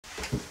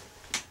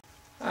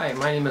Hi,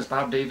 my name is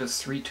Bob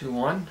Davis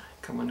 321,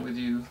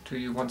 coming to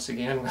you once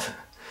again with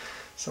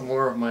some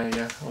more of my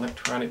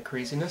electronic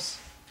craziness.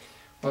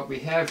 What we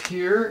have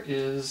here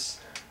is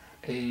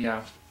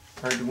a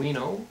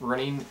Arduino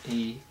running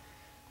a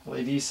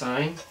LED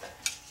sign.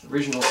 The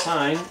original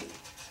sign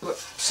looked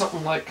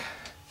something like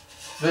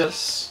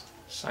this,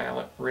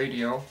 silent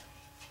radio.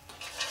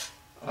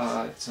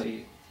 On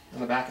the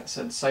back it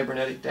said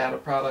Cybernetic Data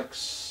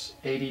Products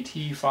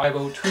ADT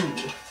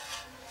 502.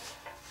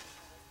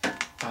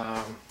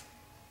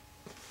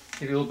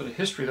 Give you a little bit of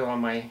history though on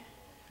my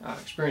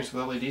experience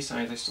with LED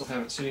signs. I still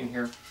have it sitting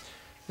here.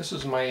 This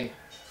was my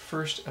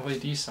first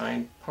LED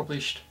sign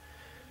published,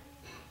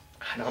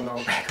 I don't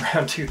know, back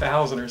around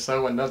 2000 or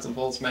so in Nuts and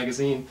Bolts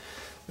magazine.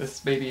 This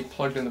baby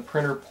plugged in the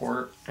printer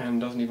port and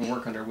doesn't even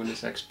work under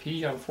Windows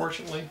XP,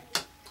 unfortunately.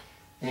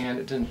 And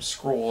it didn't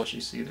scroll, as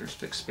you see, there's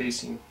fixed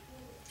spacing.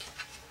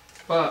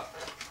 But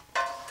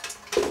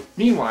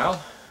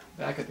meanwhile,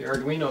 back at the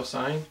Arduino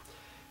sign,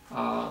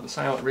 the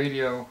silent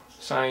radio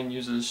sign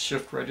uses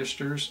shift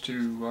registers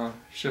to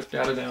shift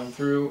data down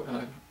through,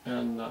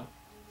 and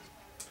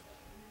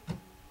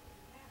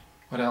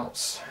what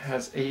else?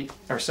 Has 8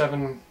 or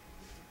 7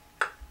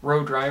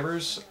 row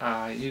drivers.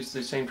 I use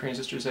the same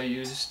transistors I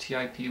use,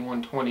 TIP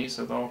 120s,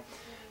 although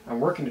I'm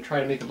working to try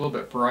to make it a little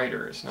bit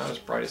brighter. It's not as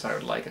bright as I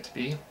would like it to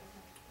be.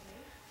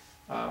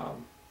 So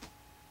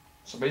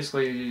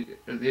basically,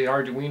 the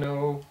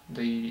Arduino,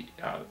 the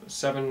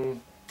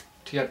 7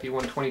 TIP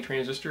 120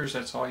 transistors,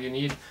 that's all you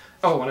need.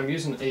 Oh, and I'm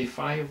using a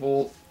 5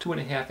 volt,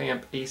 2.5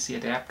 amp AC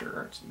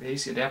adapter. The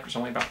AC adapter is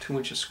only about 2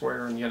 inches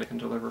square, and yet it can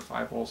deliver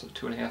 5 volts at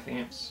 2.5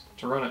 amps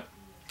to run it.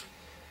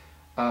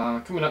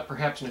 Coming up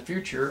perhaps in the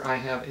future, I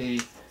have a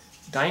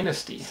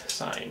Dynasty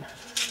sign.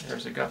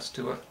 There's a guts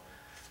to it.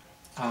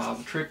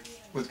 The trick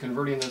with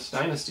converting this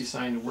Dynasty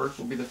sign to work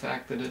will be the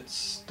fact that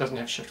it doesn't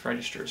have shift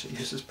registers. It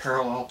uses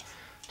parallel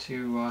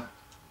to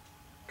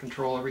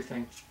control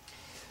everything.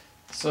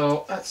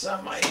 So that's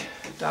on my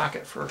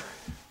docket for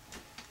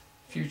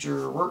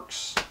future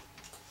works.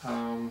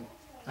 I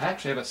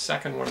actually have a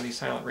second one of these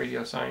silent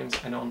radio signs.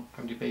 I'm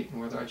debating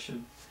whether I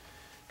should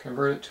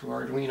convert it to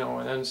Arduino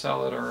and then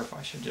sell it, or if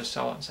I should just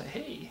sell it and say,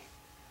 hey,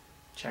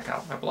 check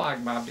out my blog,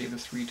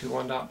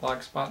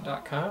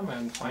 bobdavis321.blogspot.com,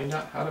 and find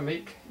out how to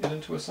make it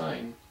into a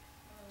sign.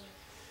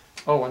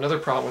 Oh, another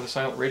problem with the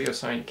silent radio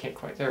sign, you can't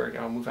quite, there we go,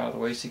 I'll move out of the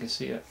way so you can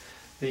see it.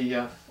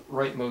 The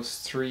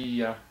rightmost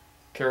 3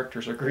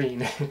 characters are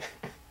green.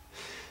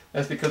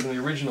 That's because in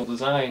the original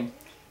design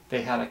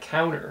they had a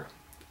counter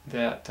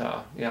that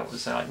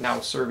was like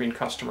now serving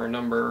customer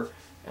number,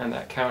 and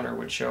that counter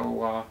would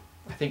show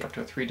I think up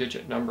to a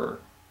 3-digit number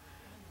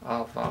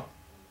of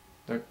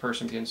the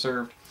person being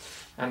served.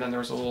 And then there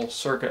was a little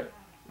circuit.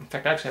 In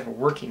fact, I actually have a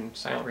working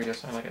silent radio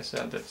sign, like I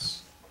said,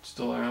 that's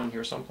still around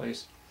here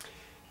someplace.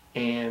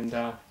 And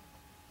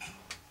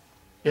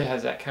it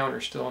has that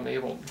counter still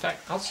enabled. In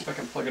fact, I'll see if I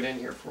can plug it in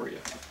here for you.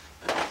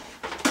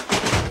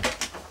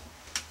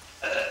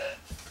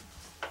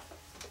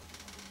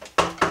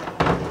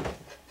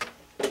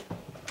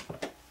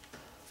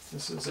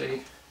 This is a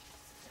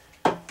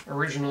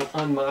original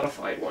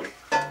unmodified one.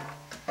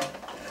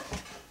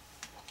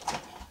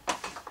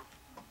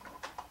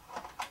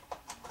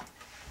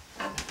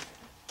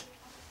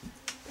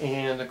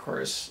 And of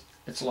course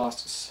it's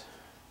lost its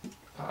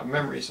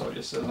memory, so it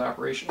just says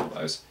operational.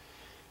 I was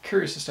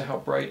curious as to how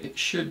bright it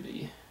should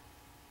be.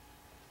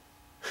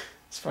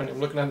 It's funny, I'm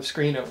looking on the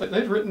screen, I'm like,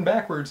 they've written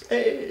backwards.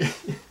 Hey!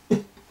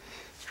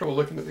 It's trouble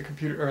looking at the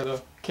computer or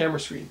the camera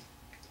screen.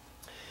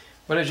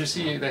 But as you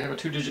see, they have a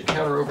 2-digit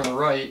counter over on the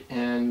right,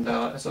 and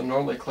it's a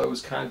normally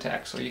closed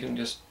contact, so you can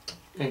just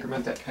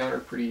increment that counter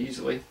pretty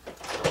easily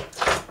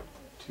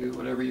to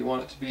whatever you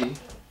want it to be.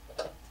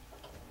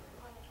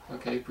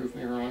 Okay, prove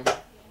me wrong.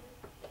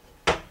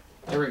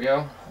 There we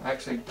go.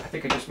 Actually, I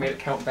think I just made it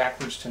count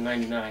backwards to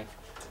 99.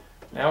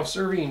 Now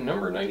serving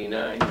number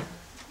 99.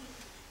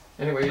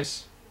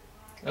 Anyways,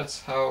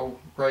 that's how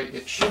bright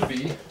it should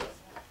be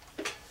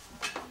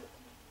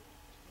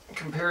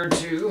compared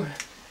to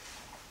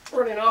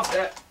running off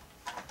that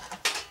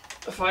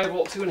 5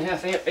 volt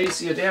 2.5 amp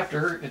AC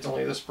adapter. It's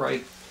only this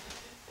bright,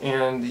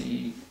 and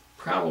the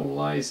problem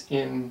lies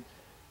in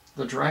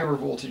the driver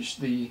voltage.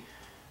 The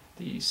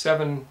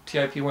 7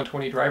 TIP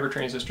 120 driver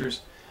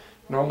transistors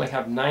normally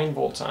have 9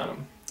 volts on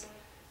them.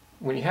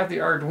 When you have the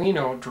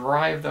Arduino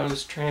drive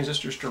those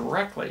transistors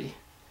directly,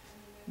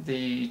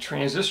 the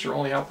transistor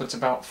only outputs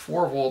about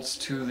 4 volts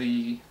to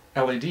the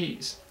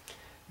LEDs.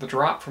 The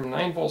drop from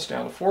 9 volts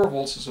down to 4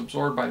 volts is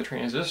absorbed by the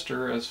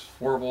transistor as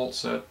 4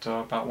 volts at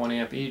about 1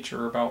 amp each,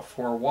 or about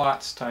 4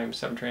 watts times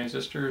 7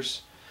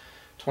 transistors,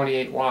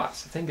 28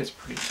 watts. I think it's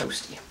pretty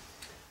toasty.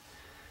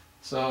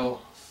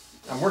 So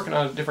I'm working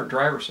on a different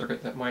driver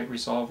circuit that might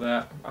resolve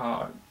that.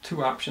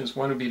 2 options.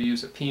 One would be to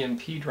use a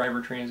PNP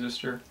driver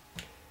transistor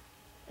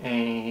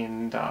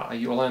and a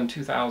ULN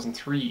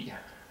 2003.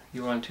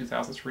 ULN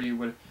 2003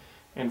 would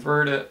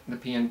invert it, the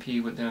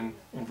PNP would then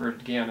invert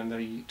it again, and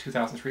the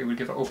 2003 would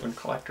give an open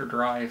collector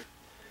drive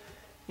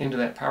into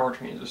that power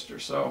transistor.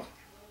 So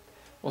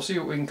we'll see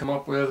what we can come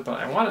up with, but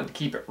I wanted to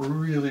keep it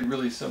really,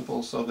 really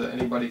simple so that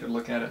anybody could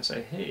look at it and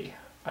say, hey,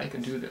 I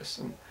can do this.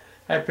 And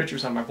I have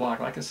pictures on my blog.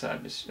 Like I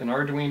said, it's an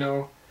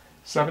Arduino,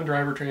 7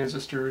 driver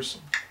transistors,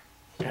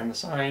 and the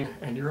sign,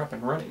 and you're up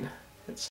and running.